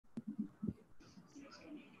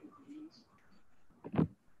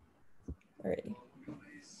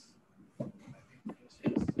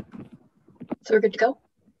So we're good to go?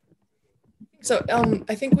 So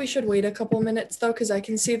I think we should wait a couple minutes though, because I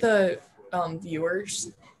can see the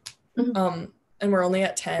viewers. Mhm. And we're only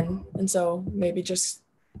at 10, and so maybe just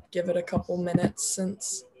give it a couple minutes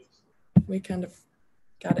since we kind of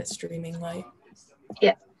got it streaming late.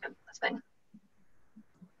 Yeah, that's fine.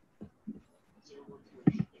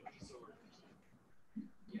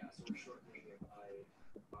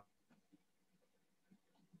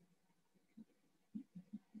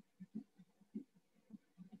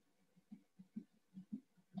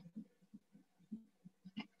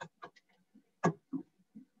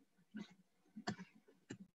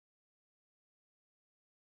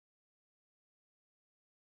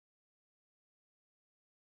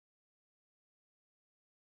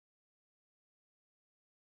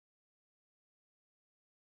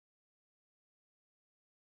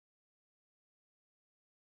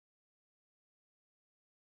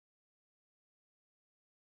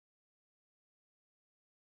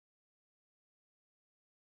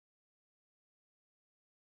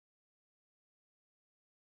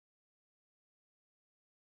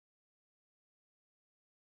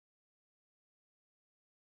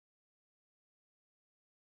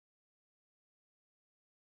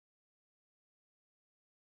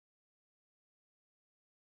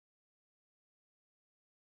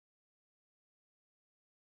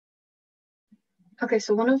 Okay,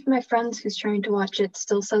 so one of my friends who's trying to watch it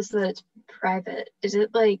still says that it's private. Is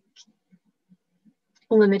it like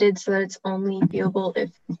limited so that it's only viewable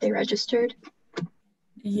if they registered?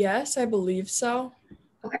 Yes, I believe so.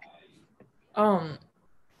 Okay.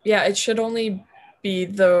 Yeah, it should only be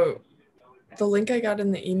the link I got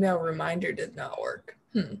in the email reminder did not work.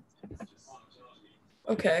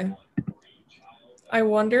 Okay. I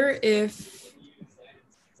wonder if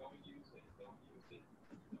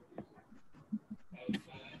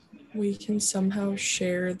we can somehow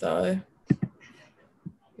share the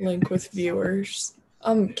link with viewers.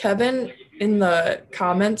 Kevin, in the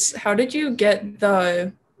comments, how did you end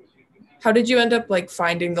up like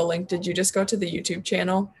finding the link? Did you just go to the YouTube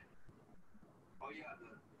channel?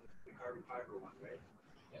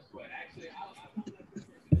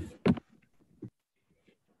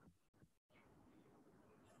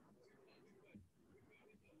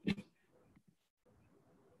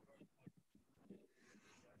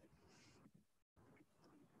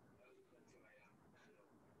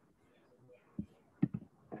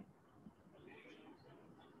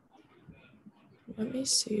 Let me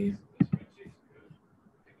see.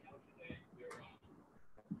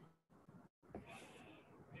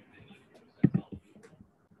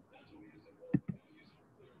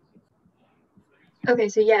 Okay,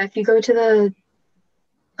 so yeah, if you go to the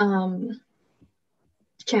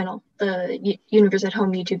channel, the Universe at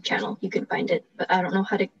Home YouTube channel, you can find it, but I don't know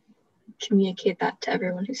how to communicate that to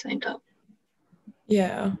everyone who signed up.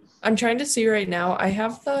 Yeah, I'm trying to see right now. I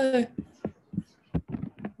have the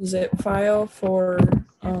zip file for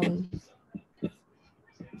I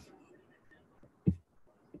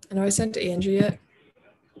know I sent Angie it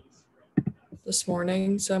this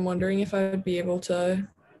morning, so I'm wondering if I would be able to.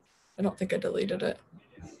 I don't think I deleted it.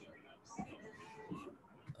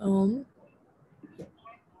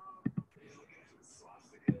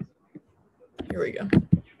 Here we go.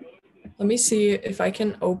 Let me see if I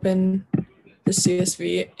can open the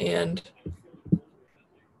CSV and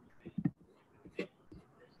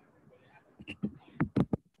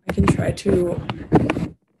I can try to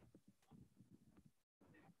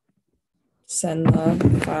send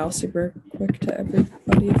the file super quick to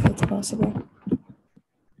everybody if that's possible.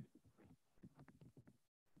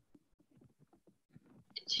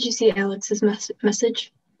 Did you see Alex's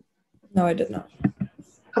message? No, I did not.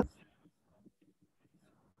 Oh.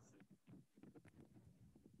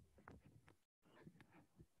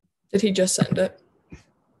 Did he just send it?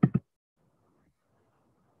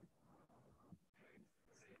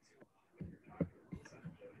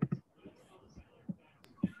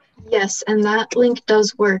 Yes, and that link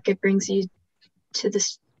does work. It brings you to the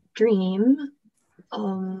stream.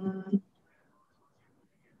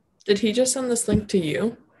 Did he just send this link to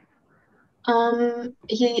you?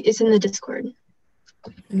 He is in the Discord.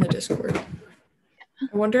 In the Discord.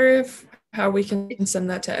 I wonder how we can send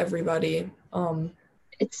that to everybody.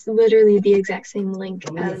 It's literally the exact same link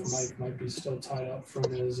as. Mike might be still tied up from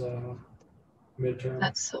his midterm.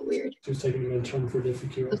 That's so weird. He was taking a midterm for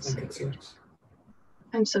DiffyQ, I think So at 6.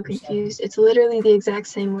 I'm so confused. It's literally the exact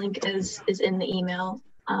same link as is in the email.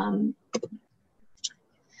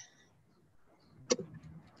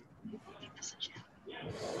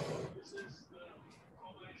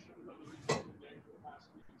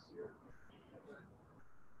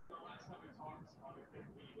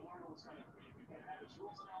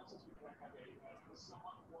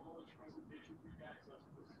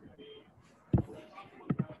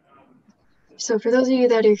 So for those of you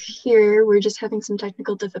that are here, we're just having some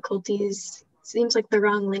technical difficulties. Seems like the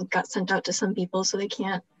wrong link got sent out to some people, so they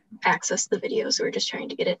can't access the video. So we're just trying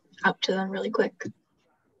to get it out to them really quick.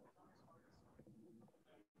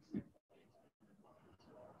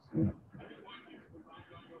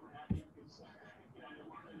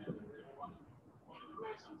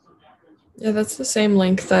 Yeah, that's the same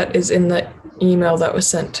link that is in the email that was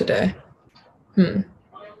sent today.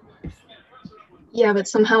 Yeah, but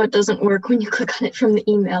somehow it doesn't work when you click on it from the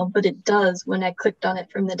email, but it does when I clicked on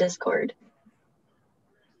it from the Discord.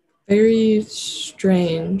 Very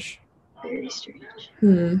strange. Very strange.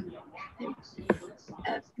 I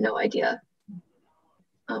have no idea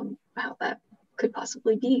how that could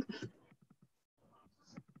possibly be.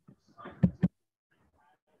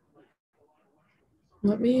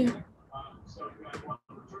 Let me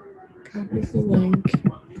copy the link.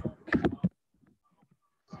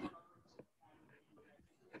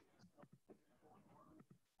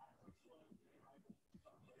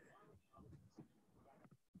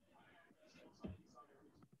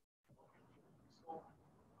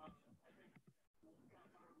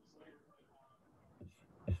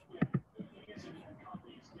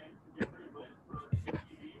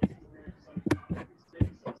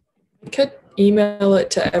 I could email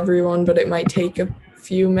it to everyone, but it might take a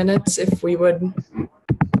few minutes if we would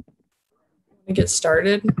get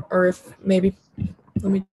started, or if maybe,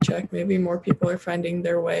 let me check, maybe more people are finding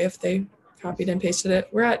their way if they copied and pasted it.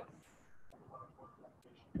 We're at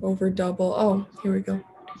over double. Oh, here we go.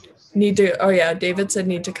 Oh yeah, David said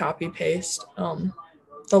need to copy paste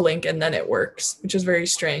the link and then it works, which is very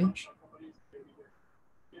strange.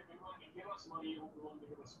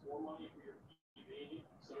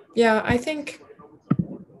 Yeah, I think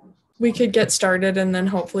we could get started and then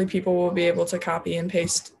hopefully people will be able to copy and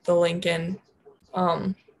paste the link in.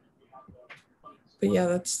 But yeah,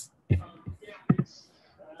 that's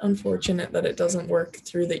unfortunate that it doesn't work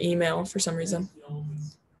through the email for some reason.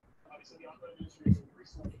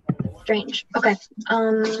 Strange. Okay.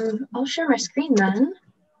 I'll share my screen then.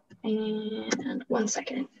 And 1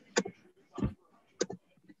 second.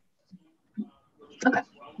 Okay.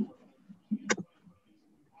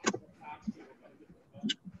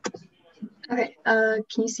 Okay. Can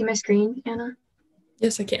you see my screen, Anna?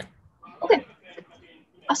 Yes, I can. Okay.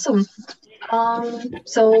 Awesome.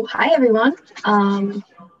 So hi everyone.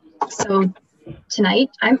 So tonight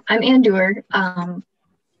I'm Andur.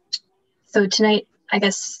 So tonight I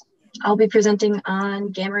guess I'll be presenting on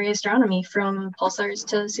gamma ray astronomy from pulsars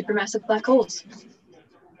to supermassive black holes.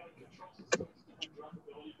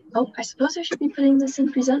 Oh, I suppose I should be putting this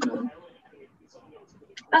in present mode.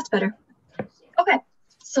 That's better. Okay,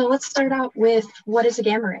 so let's start out with what is a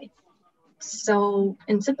gamma ray? So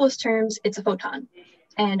in simplest terms, it's a photon.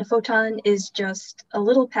 And a photon is just a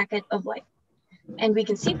little packet of light. And we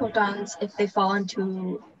can see photons if they fall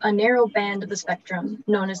into a narrow band of the spectrum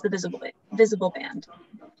known as the visible band.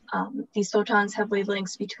 These photons have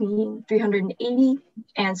wavelengths between 380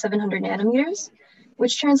 and 700 nanometers,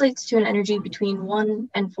 which translates to an energy between 1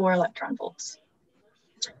 and 4 electron volts.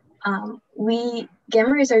 Gamma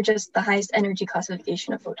rays are just the highest energy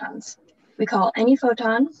classification of photons. We call any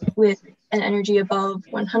photon with an energy above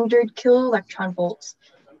 100 kilo electron volts,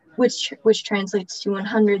 which translates to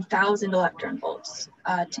 100,000 electron volts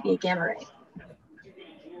to be a gamma ray.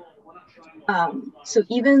 So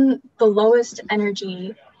even the lowest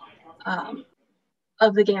energy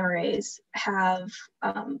of the gamma rays have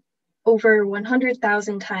over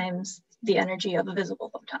 100,000 times the energy of a visible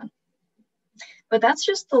photon. But that's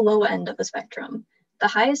just the low end of the spectrum. The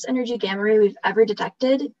highest energy gamma ray we've ever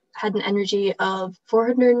detected had an energy of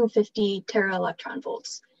 450 tera electron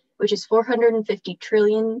volts, which is 450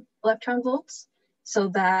 trillion electron volts. So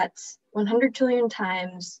that's 100 trillion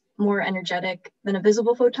times more energetic than a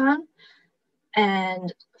visible photon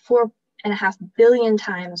and 4.5 billion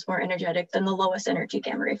times more energetic than the lowest energy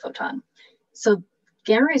gamma ray photon. So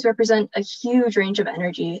gamma rays represent a huge range of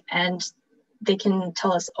energy, and they can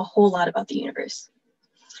tell us a whole lot about the universe.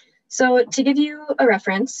 So to give you a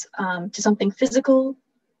reference to something physical,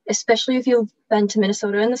 especially if you've been to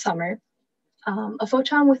Minnesota in the summer, a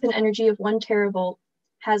photon with an energy of 1 teravolt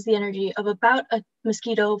has the energy of about a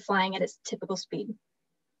mosquito flying at its typical speed.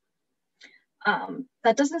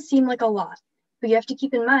 That doesn't seem like a lot, but you have to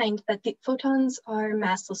keep in mind that the photons are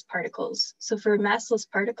massless particles. So for a massless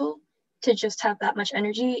particle to just have that much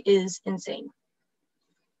energy is insane.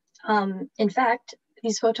 In fact,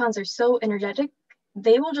 these photons are so energetic,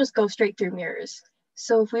 they will just go straight through mirrors.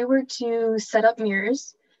 So if we were to set up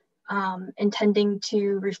mirrors intending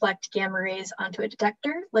to reflect gamma rays onto a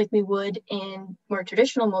detector like we would in more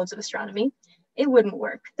traditional modes of astronomy, it wouldn't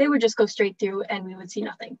work. They would just go straight through and we would see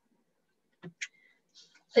nothing.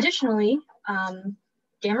 Additionally,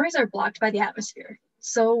 gamma rays are blocked by the atmosphere.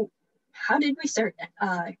 So how did we start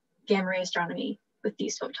gamma ray astronomy with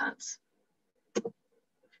these photons?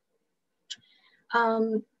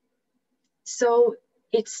 So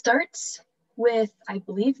it starts with, I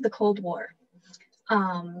believe, the Cold War.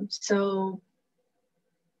 So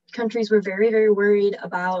countries were very, very worried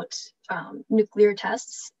about nuclear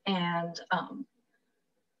tests, and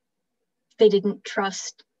they didn't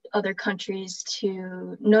trust other countries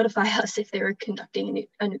to notify us if they were conducting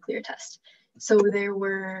a nuclear test. So there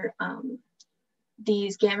were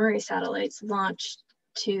these gamma ray satellites launched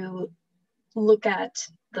to look at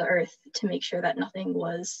the Earth to make sure that nothing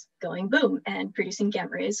was going boom and producing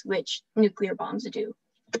gamma rays, which nuclear bombs do.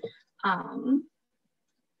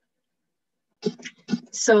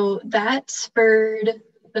 So that spurred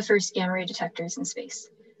the first gamma ray detectors in space.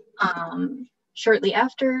 Shortly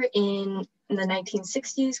after, in the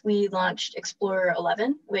 1960s, we launched Explorer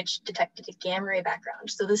 11, which detected a gamma ray background.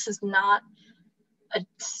 So this is not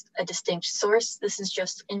a distinct source. This is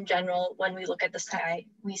just in general, when we look at the sky,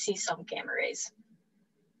 we see some gamma rays.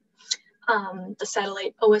 The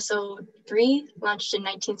satellite OSO-3 launched in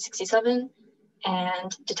 1967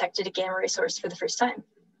 and detected a gamma ray source for the first time.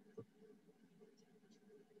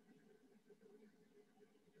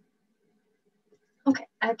 Okay,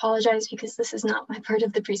 I apologize because this is not my part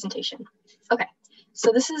of the presentation. Okay,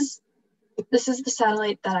 so this is the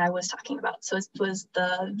satellite that I was talking about. So it was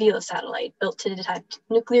the Vela satellite built to detect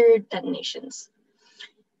nuclear detonations.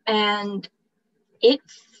 And it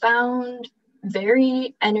found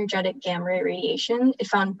very energetic gamma ray radiation. It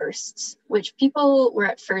found bursts, which people were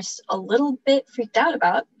at first a little bit freaked out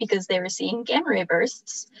about because they were seeing gamma ray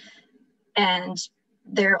bursts. And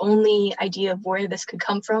their only idea of where this could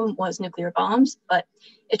come from was nuclear bombs. But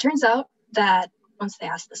it turns out that once they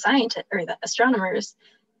asked the scientists or the astronomers,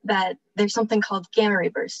 that there's something called gamma ray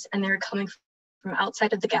bursts, and they're coming from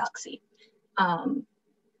outside of the galaxy.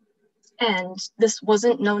 And this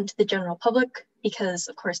wasn't known to the general public because,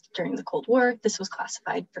 of course, during the Cold War, this was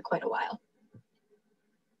classified for quite a while.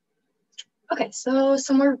 Okay, so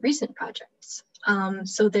some more recent projects.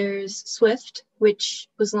 So there's SWIFT, which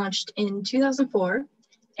was launched in 2004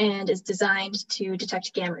 and is designed to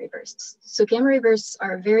detect gamma ray bursts. So gamma ray bursts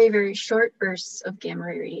are very, very short bursts of gamma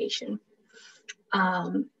ray radiation.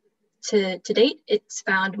 To date, it's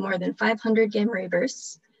found more than 500 gamma ray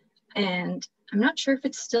bursts, and I'm not sure if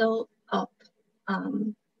it's still up.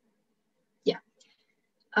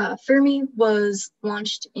 Fermi was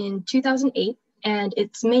launched in 2008, and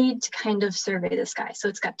it's made to kind of survey the sky. So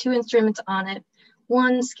it's got two instruments on it.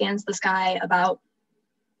 One scans the sky about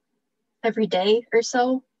every day or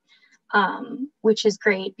so, which is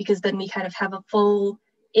great because then we kind of have a full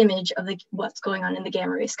image of what's going on in the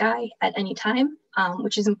gamma ray sky at any time,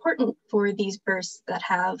 which is important for these bursts that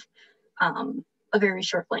have a very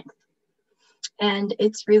short length. And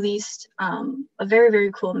it's released a very,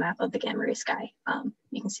 very cool map of the gamma ray sky.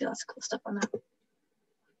 You can see lots of cool stuff on that.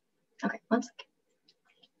 Okay, one second.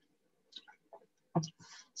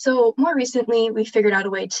 So more recently, we figured out a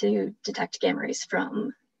way to detect gamma rays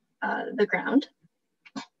from the ground.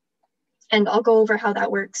 And I'll go over how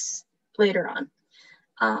that works later on.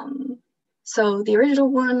 So the original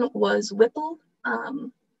one was Whipple.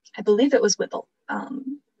 I believe it was Whipple,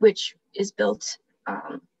 which is built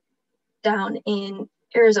down in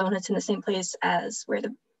Arizona. It's in the same place as where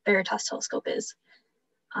the Veritas telescope is.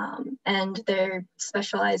 And they're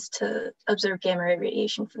specialized to observe gamma ray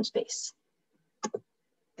radiation from space.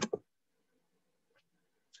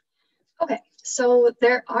 Okay, so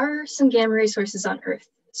there are some gamma ray sources on Earth.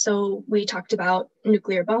 So we talked about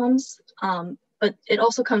nuclear bombs, but it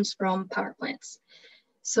also comes from power plants.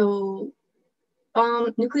 So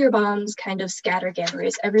nuclear bombs kind of scatter gamma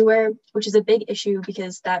rays everywhere, which is a big issue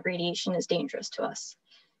because that radiation is dangerous to us.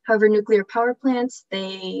 However, nuclear power plants,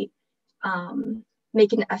 they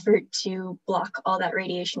make an effort to block all that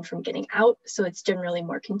radiation from getting out, so it's generally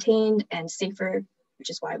more contained and safer, which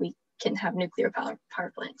is why we can have nuclear power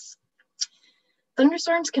plants.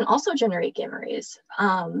 Thunderstorms can also generate gamma rays,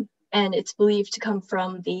 and it's believed to come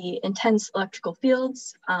from the intense electrical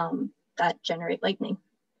fields that generate lightning.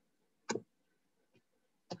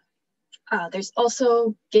 There's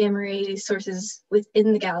also gamma ray sources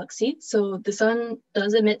within the galaxy. So the sun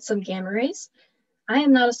does emit some gamma rays. I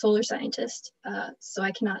am not a solar scientist, so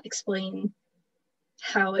I cannot explain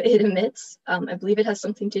how it emits. I believe it has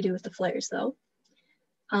something to do with the flares though.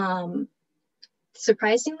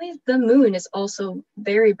 Surprisingly, the moon is also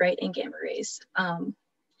very bright in gamma rays.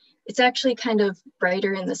 It's actually kind of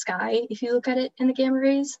brighter in the sky if you look at it in the gamma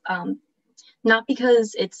rays, not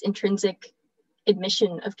because its intrinsic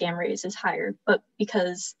emission of gamma rays is higher, but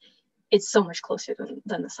because it's so much closer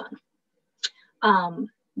than the sun.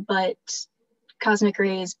 But cosmic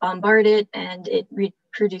rays bombard it and it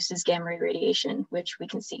produces gamma ray radiation, which we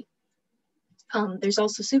can see. There's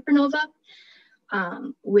also supernova,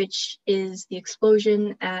 which is the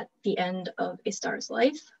explosion at the end of a star's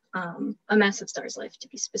life, a massive star's life to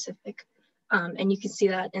be specific. And you can see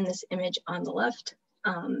that in this image on the left.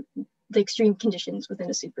 The extreme conditions within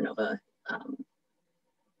a supernova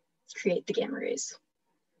create the gamma rays.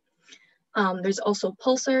 There's also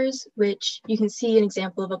pulsars, which you can see an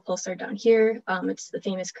example of a pulsar down here. It's the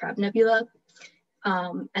famous Crab Nebula.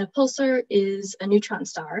 And a pulsar is a neutron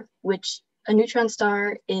star, which a neutron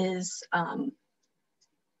star is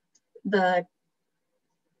the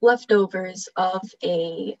leftovers of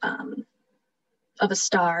a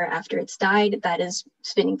star after it's died that is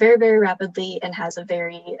spinning very, very rapidly and has a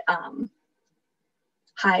very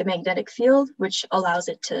high magnetic field, which allows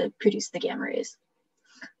it to produce the gamma rays.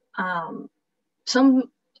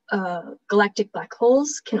 Some galactic black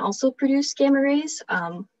holes can also produce gamma rays.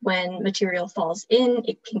 When material falls in,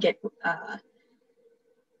 it can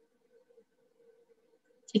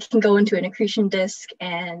go into an accretion disk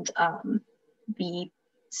and be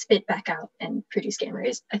spit back out and produce gamma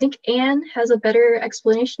rays. I think Anne has a better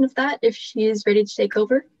explanation of that if she is ready to take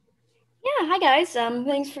over. Yeah, hi guys.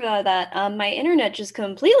 Thanks for that. My internet just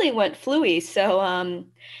completely went fluey, so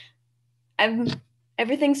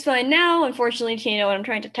everything's fine now. Unfortunately, when I'm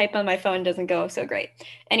trying to type on my phone doesn't go so great.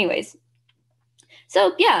 Anyways,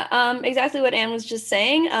 so yeah, exactly what Anne was just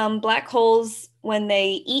saying. Black holes, when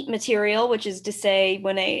they eat material, which is to say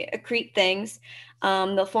when they accrete things,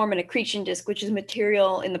 they'll form an accretion disk, which is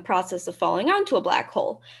material in the process of falling onto a black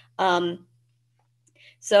hole.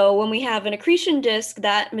 So when we have an accretion disk,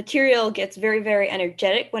 that material gets very, very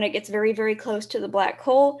energetic when it gets very, very close to the black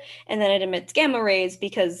hole, and then it emits gamma rays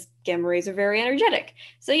because gamma rays are very energetic.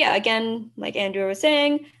 So yeah, again, like Andrew was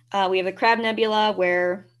saying, we have the Crab Nebula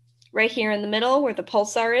where right here in the middle where the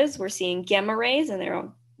pulsar is, we're seeing gamma rays and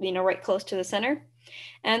they're right close to the center.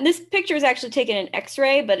 And this picture is actually taken in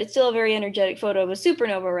X-ray, but it's still a very energetic photo of a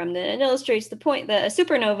supernova remnant. It illustrates the point that a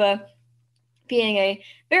supernova, being a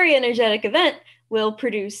very energetic event, will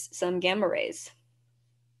produce some gamma rays.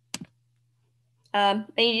 Yeah,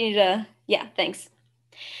 thanks.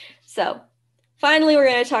 So finally, we're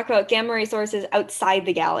going to talk about gamma ray sources outside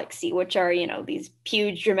the galaxy, which are, these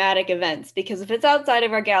huge dramatic events, because if it's outside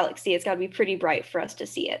of our galaxy, it's got to be pretty bright for us to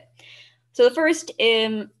see it. So the first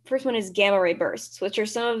one is gamma ray bursts, which are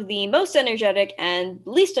some of the most energetic and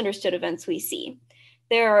least understood events we see.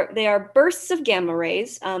 They are bursts of gamma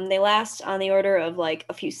rays. They last on the order of like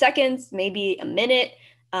a few seconds, maybe a minute.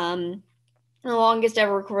 The longest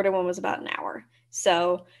ever recorded one was about an hour.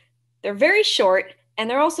 So they're very short, and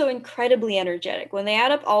they're also incredibly energetic. When they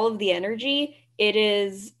add up all of the energy, it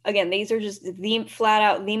is, again, these are just flat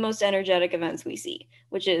out the most energetic events we see,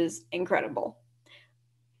 which is incredible.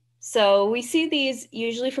 So we see these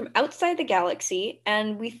usually from outside the galaxy,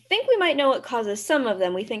 and we think we might know what causes some of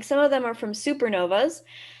them. We think some of them are from supernovas,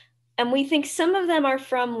 and we think some of them are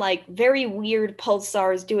from like very weird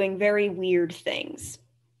pulsars doing very weird things.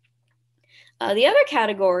 The other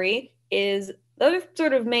category is the other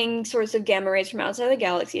sort of main source of gamma rays from outside the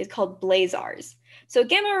galaxy is called blazars. So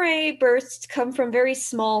gamma ray bursts come from very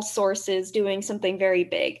small sources doing something very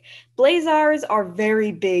big. Blazars are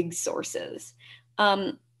very big sources.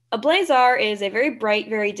 A blazar is a very bright,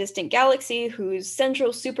 very distant galaxy whose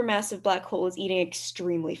central supermassive black hole is eating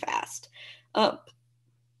extremely fast.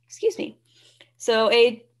 Excuse me. So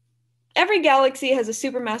every galaxy has a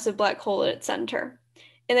supermassive black hole at its center.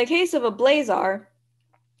 In the case of a blazar,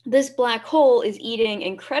 this black hole is eating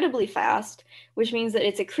incredibly fast, which means that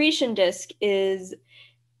its accretion disk is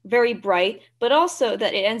very bright, but also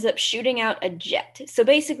that it ends up shooting out a jet. So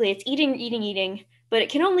basically it's eating, but it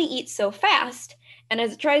can only eat so fast. And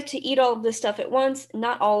as it tries to eat all of this stuff at once,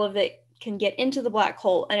 not all of it can get into the black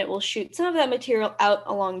hole, and it will shoot some of that material out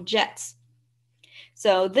along jets.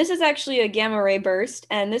 So this is actually a gamma ray burst,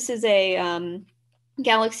 and this is a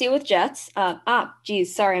galaxy with jets.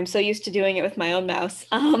 Sorry, I'm so used to doing it with my own mouse.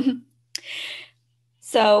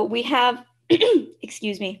 So we have,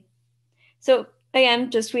 excuse me. So again,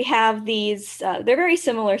 we have these, they're very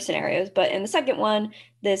similar scenarios, but in the second one,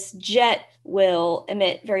 this jet will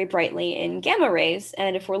emit very brightly in gamma rays.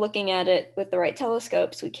 And if we're looking at it with the right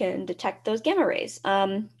telescopes, we can detect those gamma rays.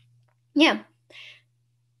 Yeah. I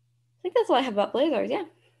think that's all I have about blazars, yeah.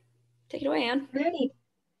 Take it away, Anne. Alrighty.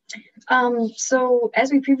 So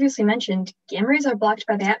as we previously mentioned, gamma rays are blocked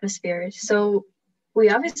by the atmosphere. So we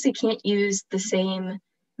obviously can't use the same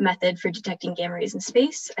method for detecting gamma rays in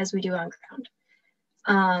space as we do on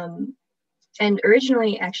ground. And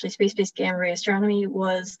originally, actually, space-based gamma ray astronomy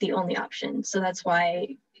was the only option. So that's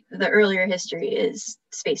why the earlier history is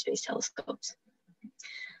space-based telescopes.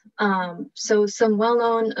 So some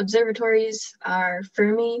well-known observatories are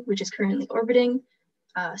Fermi, which is currently orbiting,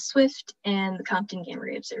 Swift, and the Compton Gamma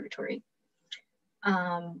Ray Observatory.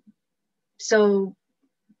 So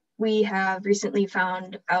we have recently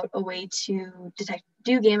found out a way to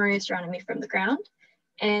do gamma ray astronomy from the ground.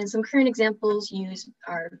 And some current examples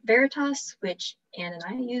are Veritas, which Anne and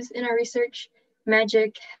I use in our research,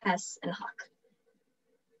 Magic, HESS, and HAWK.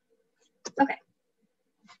 Okay.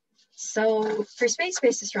 So for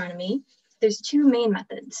space-based astronomy, there's two main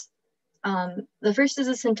methods. The first is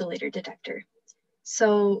a scintillator detector.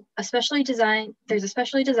 So there's a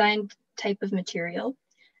specially designed type of material,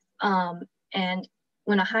 and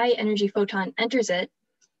when a high energy photon enters it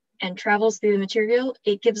and travels through the material,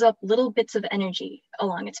 it gives up little bits of energy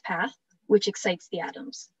along its path, which excites the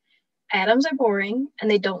atoms. Atoms are boring and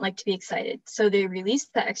they don't like to be excited, so they release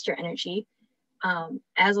that extra energy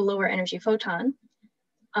as a lower energy photon,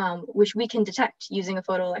 which we can detect using a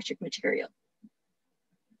photoelectric material.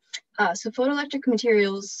 So photoelectric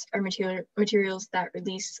materials are materials that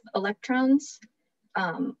release electrons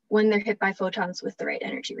when they're hit by photons with the right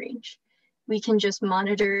energy range. We can just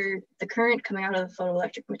monitor the current coming out of the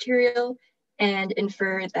photoelectric material and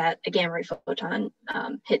infer that a gamma ray photon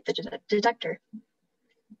hit the detector.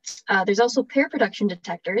 There's also pair production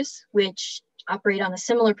detectors, which operate on a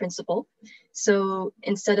similar principle. So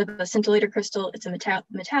instead of a scintillator crystal, it's a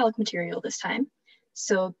metallic material this time.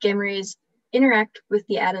 So gamma rays interact with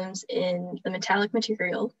the atoms in the metallic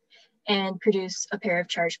material and produce a pair of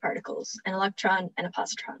charged particles, an electron and a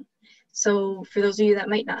positron. So for those of you that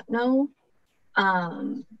might not know,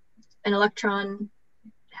 an electron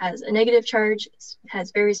has a negative charge,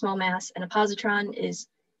 has very small mass, and a positron is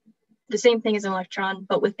the same thing as an electron,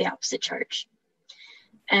 but with the opposite charge.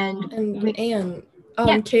 And Anne,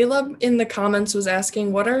 yeah. Caleb in the comments was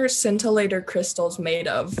asking, what are scintillator crystals made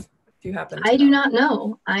of? If you happen to know. I do not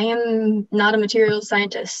know. I am not a materials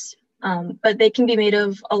scientist, but they can be made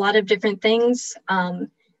of a lot of different things.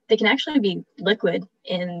 They can actually be liquid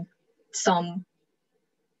in some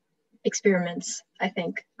experiments, I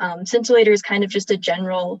think. Scintillator is kind of just a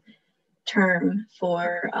general term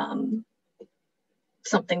for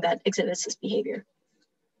something that exhibits this behavior.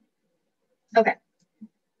 Okay.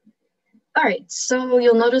 All right, so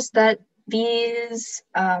you'll notice that these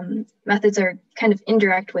methods are kind of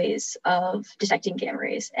indirect ways of detecting gamma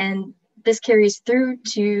rays, and this carries through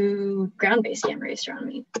to ground-based gamma ray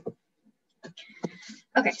astronomy.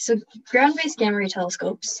 Okay, so ground-based gamma ray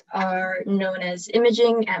telescopes are known as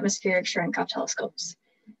imaging atmospheric Cherenkov telescopes.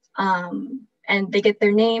 And they get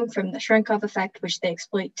their name from the Cherenkov effect, which they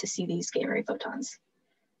exploit to see these gamma ray photons.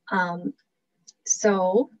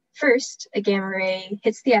 So first, a gamma ray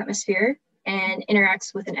hits the atmosphere and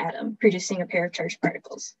interacts with an atom, producing a pair of charged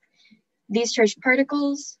particles. These charged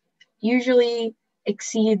particles usually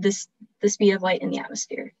exceed the speed of light in the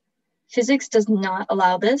atmosphere. Physics does not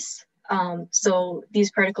allow this, so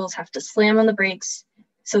these particles have to slam on the brakes,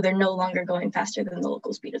 so they're no longer going faster than the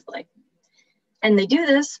local speed of light. And they do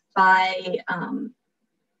this by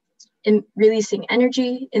releasing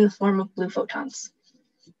energy in the form of blue photons.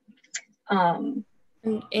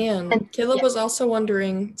 And Caleb was also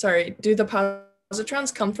wondering, sorry, do the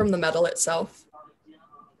positrons come from the metal itself?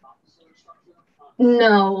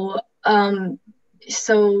 No.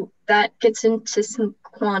 So that gets into some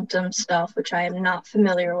quantum stuff, which I am not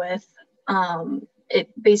familiar with. It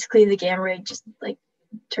basically, the gamma ray just like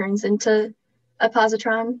turns into a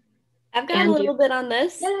positron. I've got a little bit on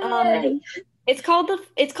this. It's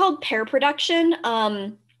called pair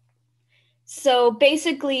production. So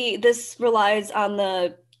basically, this relies on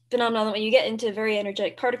the phenomenon that when you get into very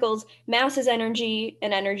energetic particles, mass is energy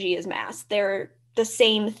and energy is mass. They're the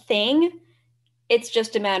same thing. It's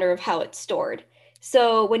just a matter of how it's stored.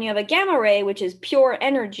 So when you have a gamma ray, which is pure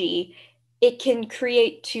energy, it can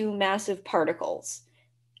create two massive particles.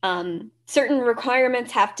 Certain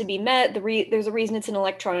requirements have to be met. There's a reason it's an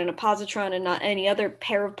electron and a positron and not any other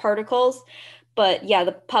pair of particles. But yeah,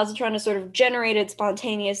 the positron is sort of generated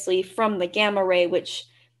spontaneously from the gamma ray, which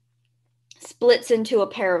splits into a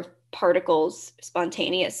pair of particles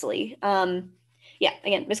spontaneously. Yeah,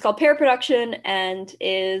 again, it's called pair production and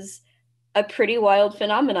is a pretty wild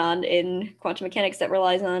phenomenon in quantum mechanics that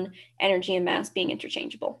relies on energy and mass being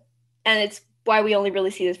interchangeable. And it's why we only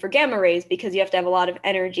really see this for gamma rays, because you have to have a lot of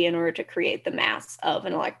energy in order to create the mass of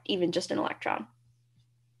even just an electron.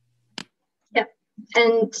 Yeah,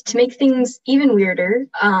 and to make things even weirder,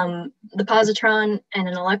 the positron and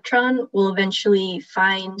an electron will eventually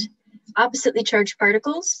find oppositely charged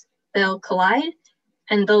particles. They'll collide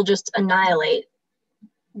and they'll just annihilate.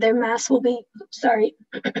 Their mass will be,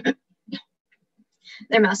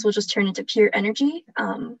 their mass will just turn into pure energy,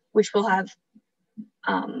 which will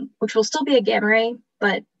still be a gamma ray,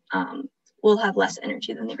 but will have less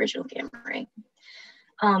energy than the original gamma ray.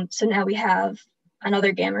 So now we have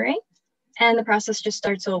another gamma ray, and the process just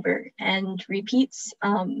starts over and repeats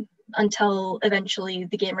until eventually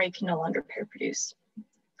the gamma ray can no longer pair produce.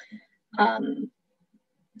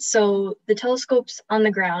 So the telescopes on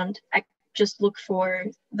the ground just look for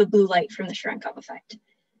the blue light from the Cherenkov effect.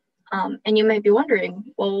 And you might be wondering,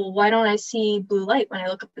 well, why don't I see blue light when I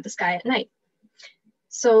look up at the sky at night?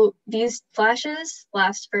 So these flashes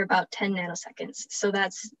last for about 10 nanoseconds. So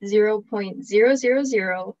that's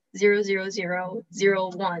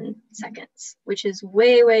 0.000000001 seconds, which is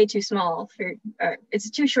way, way too small for, it's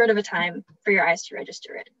too short of a time for your eyes to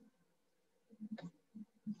register it.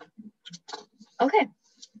 Okay,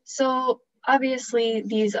 so obviously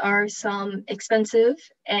these are some expensive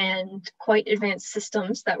and quite advanced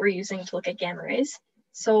systems that we're using to look at gamma rays.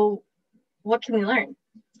 So what can we learn?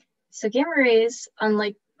 So gamma rays,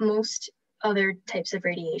 unlike most other types of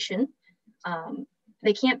radiation,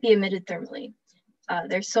 they can't be emitted thermally.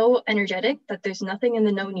 They're so energetic that there's nothing in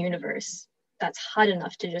the known universe that's hot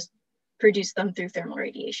enough to just produce them through thermal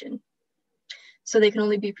radiation. So they can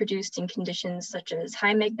only be produced in conditions such as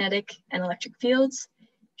high magnetic and electric fields,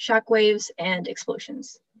 shock waves, and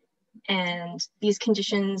explosions. And these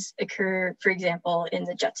conditions occur, for example, in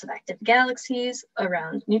the jets of active galaxies,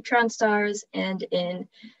 around neutron stars, and in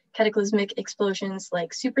cataclysmic explosions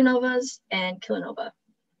like supernovas and kilonova.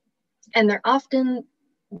 And they're often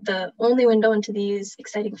the only window into these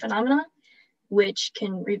exciting phenomena, which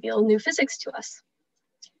can reveal new physics to us.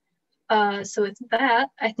 So with that,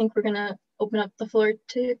 I think we're gonna open up the floor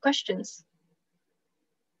to questions.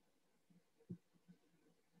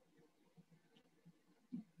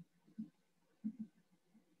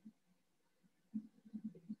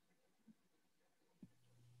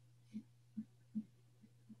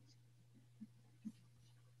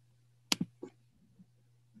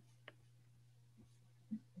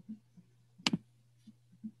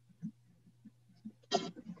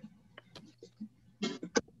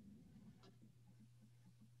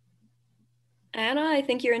 Anna, I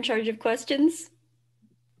think you're in charge of questions.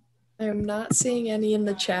 I am not seeing any in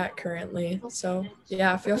the chat currently. So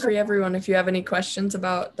yeah, feel free everyone if you have any questions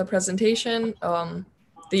about the presentation,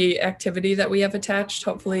 the activity that we have attached.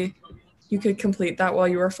 Hopefully you could complete that while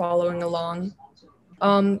you were following along.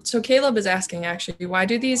 So Caleb is asking actually, why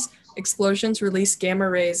do these explosions release gamma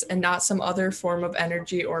rays and not some other form of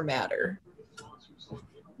energy or matter?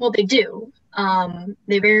 Well, they do.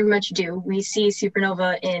 They very much do. We see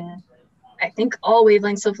supernova in, I think, all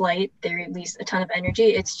wavelengths of light. They release a ton of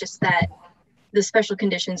energy. It's just that the special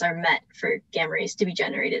conditions are met for gamma rays to be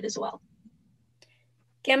generated as well.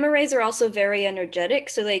 Gamma rays are also very energetic,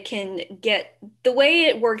 so they can get, the way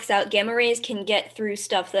it works out, gamma rays can get through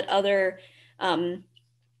stuff that other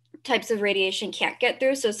types of radiation can't get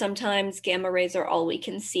through. So sometimes gamma rays are all we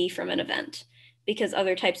can see from an event because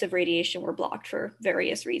other types of radiation were blocked for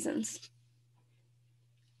various reasons.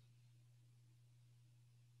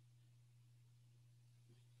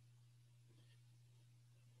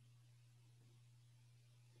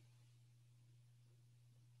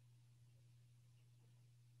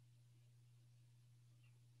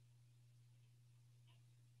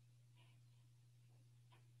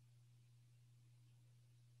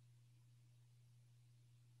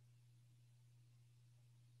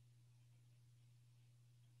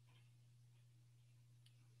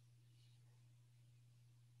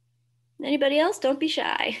 Anybody else? Don't be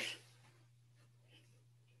shy.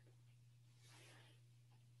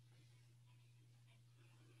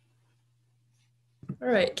 All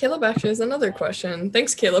right, Caleb actually has another question.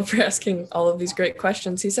 Thanks, Caleb, for asking all of these great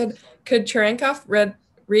questions. He said, could Cherenkov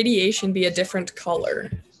radiation be a different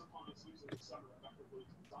color?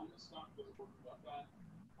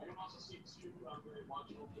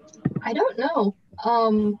 I don't know.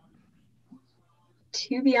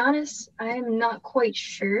 To be honest, I'm not quite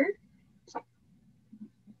sure.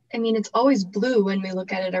 I mean, it's always blue when we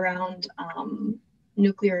look at it around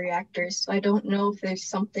nuclear reactors, so I don't know if there's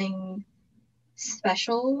something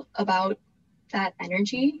special about that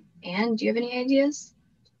energy. Anne, do you have any ideas?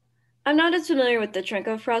 I'm not as familiar with the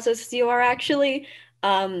Cherenkov process as you are, actually.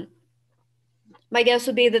 My guess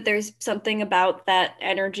would be that there's something about that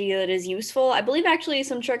energy that is useful. I believe actually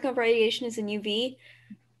some Cherenkov radiation is in UV.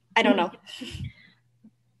 I don't know.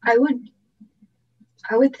 I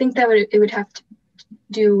would think that it would have to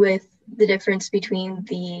do with the difference between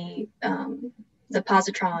the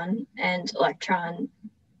positron and electron,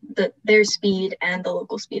 their speed and the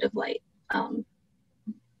local speed of light.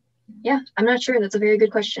 Yeah, I'm not sure. That's a very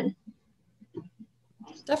good question.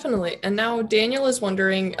 Definitely. And now Daniel is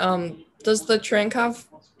wondering, does the Cherenkov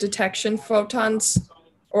detection photons,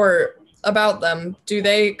 or about them, do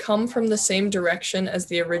they come from the same direction as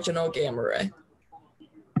the original gamma ray?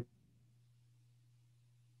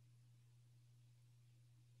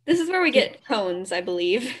 This is where we get cones, I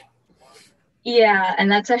believe. Yeah,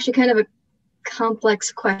 and that's actually kind of a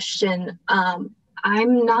complex question.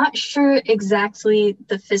 I'm not sure exactly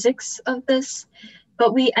the physics of this,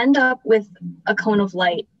 but we end up with a cone of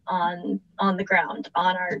light on the ground,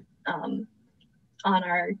 on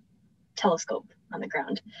our telescope on the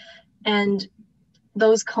ground. And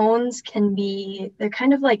those cones they're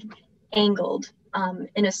kind of like angled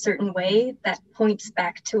in a certain way that points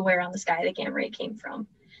back to where on the sky the gamma ray came from.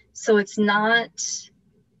 So it's not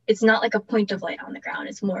like a point of light on the ground.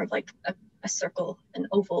 It's more of like a circle, an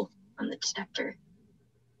oval on the detector.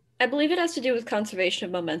 I believe it has to do with conservation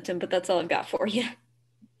of momentum, but that's all I've got for you.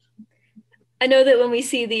 I know that when we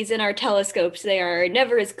see these in our telescopes, they are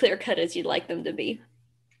never as clear cut as you'd like them to be.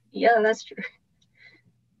 Yeah, that's true.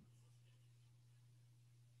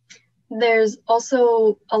 There's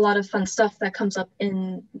also a lot of fun stuff that comes up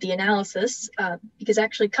in the analysis because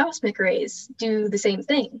actually cosmic rays do the same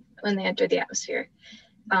thing when they enter the atmosphere.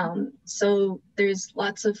 So there's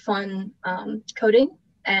lots of fun coding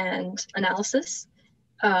and analysis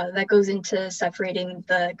that goes into separating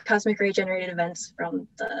the cosmic ray generated events from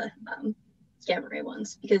the gamma ray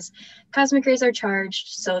ones, because cosmic rays are charged,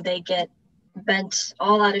 so they get bent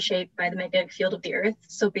all out of shape by the magnetic field of the Earth.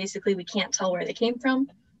 So basically we can't tell where they came from,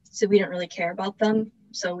 so we don't really care about them.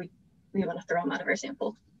 So we want to throw them out of our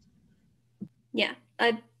sample. Yeah,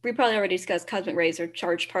 we probably already discussed cosmic rays are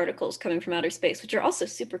charged particles coming from outer space, which are also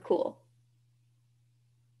super cool.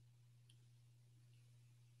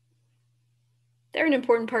 They're an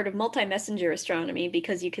important part of multi-messenger astronomy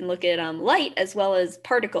because you can look at light as well as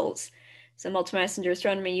particles. So multi-messenger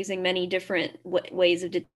astronomy using many different ways of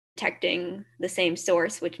detecting the same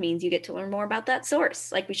source, which means you get to learn more about that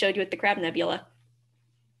source, like we showed you with the Crab Nebula.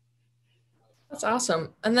 That's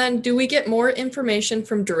awesome. And then do we get more information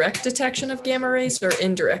from direct detection of gamma rays or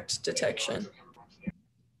indirect detection?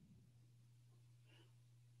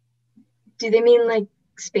 Do they mean like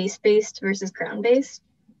space-based versus ground-based?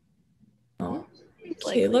 Oh,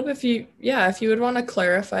 Caleb, if you would want to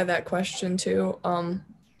clarify that question too,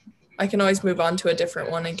 I can always move on to a different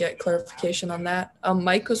one and get clarification on that.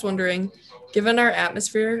 Mike was wondering, given our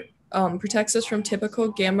atmosphere protects us from typical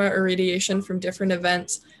gamma irradiation from different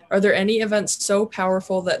events, are there any events so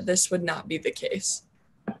powerful that this would not be the case?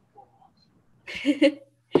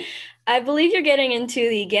 I believe you're getting into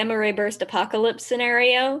the gamma ray burst apocalypse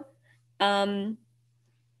scenario.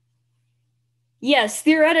 Yes,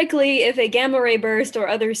 theoretically, if a gamma ray burst or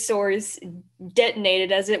other source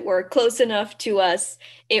detonated, as it were, close enough to us,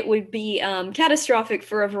 it would be catastrophic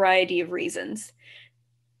for a variety of reasons.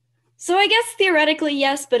 So I guess theoretically,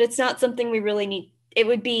 yes, but it's not something we really need. It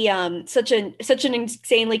would be such an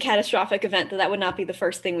insanely catastrophic event that would not be the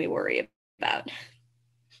first thing we worry about.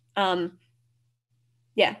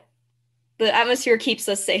 Yeah, the atmosphere keeps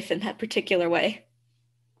us safe in that particular way.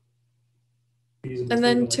 And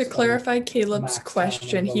then to clarify Caleb's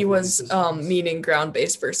question, he was meaning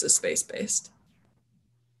ground-based versus space-based.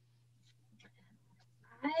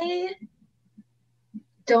 I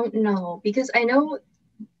don't know, because I know,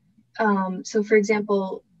 so for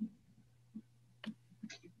example,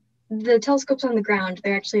 the telescopes on the ground,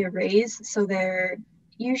 they're actually arrays, so they're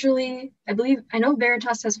usually, I know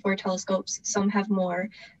Veritas has 4 telescopes, some have more,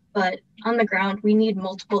 but on the ground, we need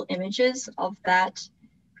multiple images of that,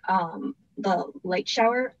 the light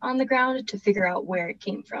shower on the ground to figure out where it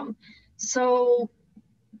came from. So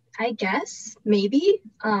I guess maybe,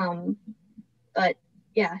 but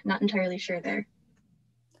yeah, not entirely sure there.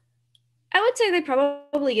 I would say they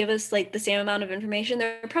probably give us like the same amount of information.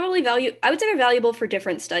 They're probably I would say they're valuable for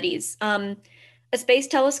different studies. A space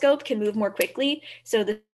telescope can move more quickly. So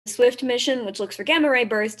the SWIFT mission, which looks for gamma ray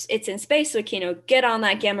bursts, it's in space, so it can get on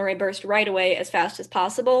that gamma ray burst right away as fast as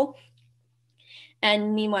possible.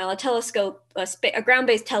 And meanwhile, a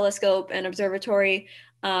ground-based telescope and observatory,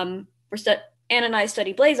 Anna and I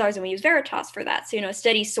study blazars, and we use Veritas for that. So a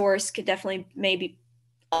steady source could definitely, maybe,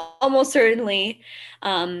 almost certainly,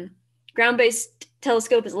 ground-based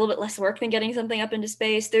telescope is a little bit less work than getting something up into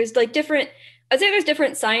space. There's like different, I'd say there's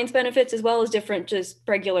different science benefits as well as different just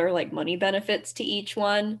regular like money benefits to each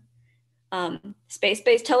one.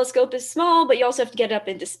 Space-based telescope is small, but you also have to get it up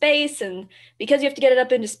into space. And because you have to get it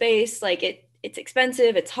up into space, like it's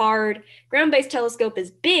expensive, it's hard. Ground-based telescope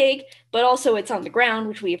is big, but also it's on the ground,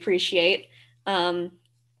 which we appreciate.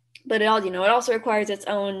 But it all, it also requires its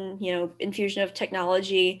own, infusion of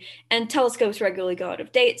technology, and telescopes regularly go out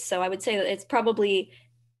of date. So I would say that it's probably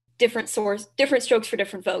different strokes for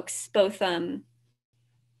different folks. Both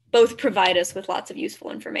provide us with lots of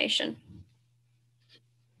useful information.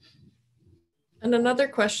 And another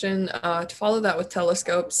question to follow that with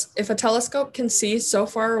telescopes. If a telescope can see so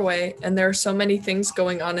far away and there are so many things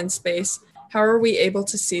going on in space, how are we able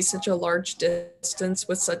to see such a large distance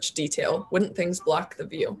with such detail? Wouldn't things block the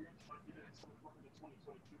view?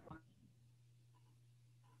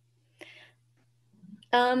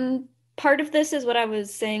 Part of this is what I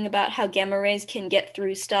was saying about how gamma rays can get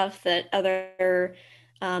through stuff that other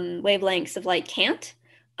wavelengths of light can't.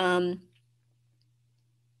 Part of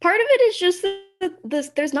it is just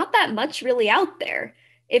that there's not that much really out there.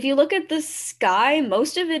 If you look at the sky,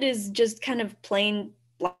 most of it is just kind of plain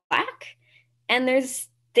black, and there's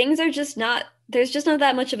just not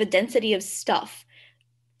that much of a density of stuff.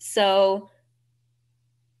 So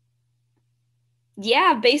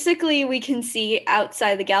yeah, basically we can see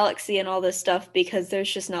outside the galaxy and all this stuff because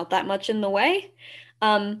there's just not that much in the way.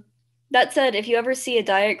 That said, if you ever see a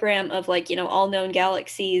diagram of all known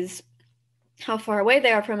galaxies, how far away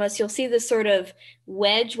they are from us, you'll see this sort of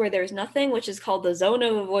wedge where there's nothing, which is called the zone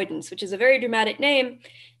of avoidance, which is a very dramatic name,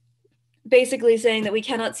 basically saying that we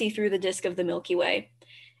cannot see through the disk of the Milky Way.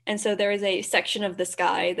 And so there is a section of the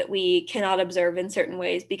sky that we cannot observe in certain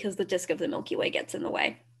ways because the disk of the Milky Way gets in the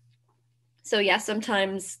way. So yeah,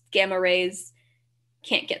 sometimes gamma rays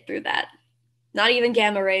can't get through that. Not even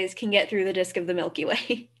gamma rays can get through the disk of the Milky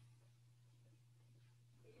Way.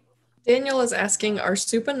 Daniel is asking, are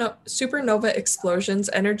supernova explosions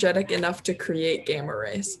energetic enough to create gamma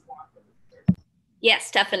rays? Yes,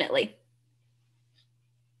 definitely.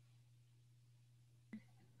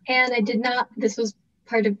 And this was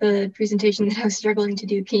part of the presentation that I was struggling to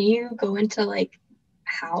do. Can you go into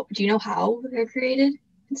do you know how they're created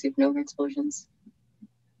in supernova explosions?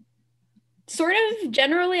 Sort of,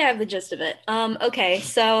 generally, I have the gist of it. Okay,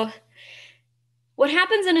 so what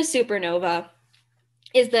happens in a supernova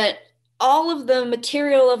is that all of the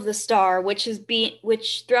material of the star, which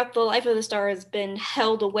throughout the life of the star has been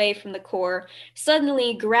held away from the core,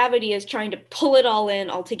 suddenly gravity is trying to pull it all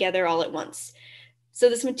in all together all at once. So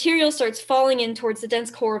this material starts falling in towards the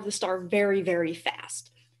dense core of the star very, very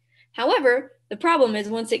fast. However, the problem is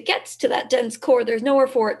once it gets to that dense core, there's nowhere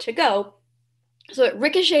for it to go. So it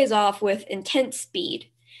ricochets off with intense speed.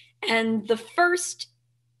 And the first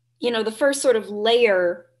sort of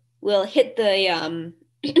layer will hit the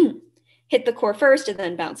hit the core first and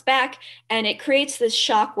then bounce back, and it creates this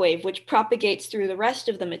shock wave which propagates through the rest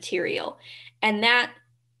of the material. And that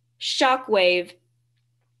shock wave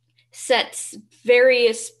sets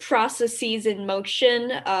various processes in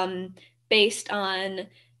motion based on,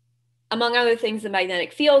 among other things, the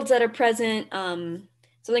magnetic fields that are present,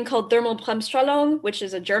 something called thermal Bremsstrahlung, which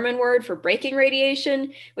is a German word for breaking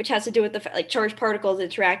radiation, which has to do with the charged particles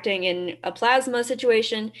interacting in a plasma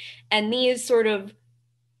situation. And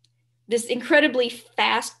this incredibly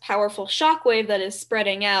fast, powerful shock wave that is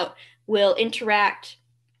spreading out will interact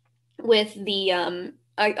with the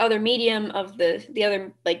other medium of the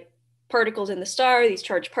other particles in the star, these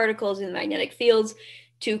charged particles in the magnetic fields,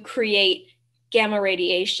 to create gamma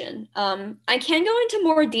radiation. I can go into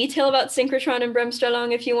more detail about synchrotron and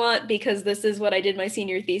Bremsstrahlung if you want, because this is what I did my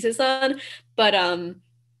senior thesis on, but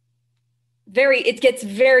it gets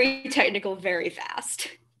very technical very fast.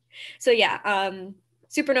 So yeah,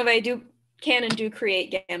 supernovae can and do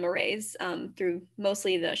create gamma rays through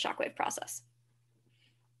mostly the shockwave process.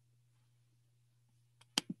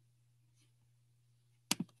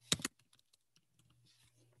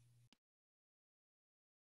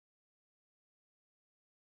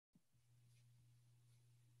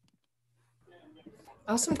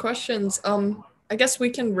 Awesome questions. I guess we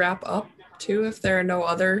can wrap up too if there are no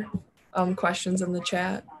other questions in the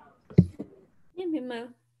chat. Yeah, give them a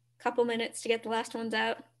couple minutes to get the last ones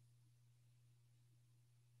out.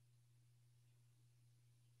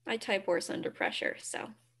 I type worse under pressure, so.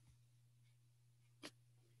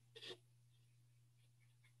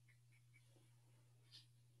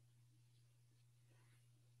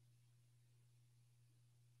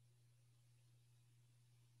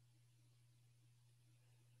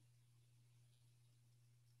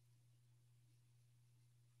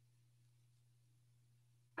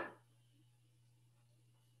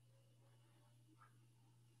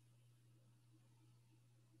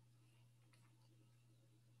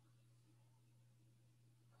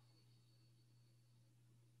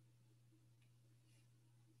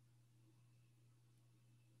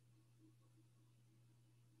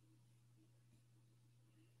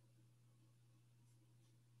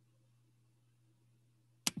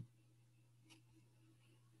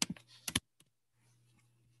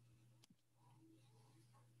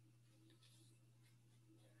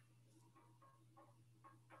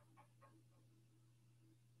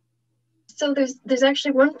 So there's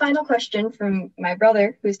actually one final question from my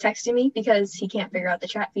brother who's texting me because he can't figure out the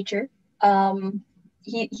chat feature.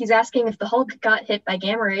 He's asking if the Hulk got hit by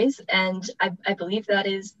gamma rays, and I believe that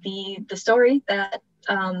is the story that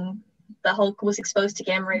the Hulk was exposed to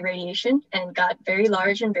gamma ray radiation and got very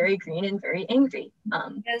large and very green and very angry.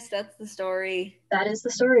 Yes, that's the story. That is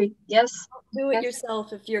the story. Yes. Do it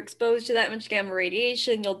yourself. If you're exposed to that much gamma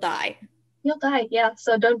radiation, you'll die. You'll die. Yeah.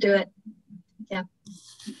 So don't do it. Yeah.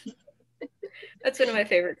 That's one of my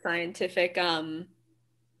favorite scientific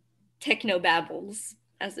technobabbles,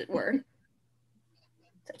 as it were.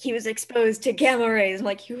 He was exposed to gamma rays. I'm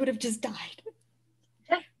like, he would have just died.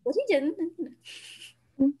 Yeah. But he didn't.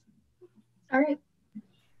 All right.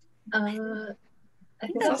 I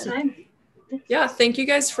think that's time. Yeah, thank you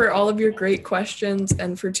guys for all of your great questions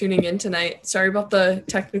and for tuning in tonight. Sorry about the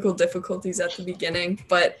technical difficulties at the beginning,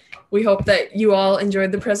 but we hope that you all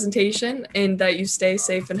enjoyed the presentation and that you stay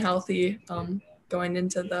safe and healthy going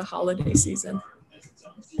into the holiday season.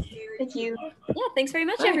 Thank you. Yeah, thanks very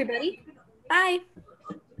much, Bye. everybody. Bye.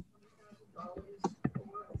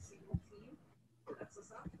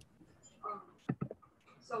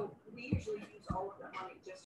 So we usually use all of that money just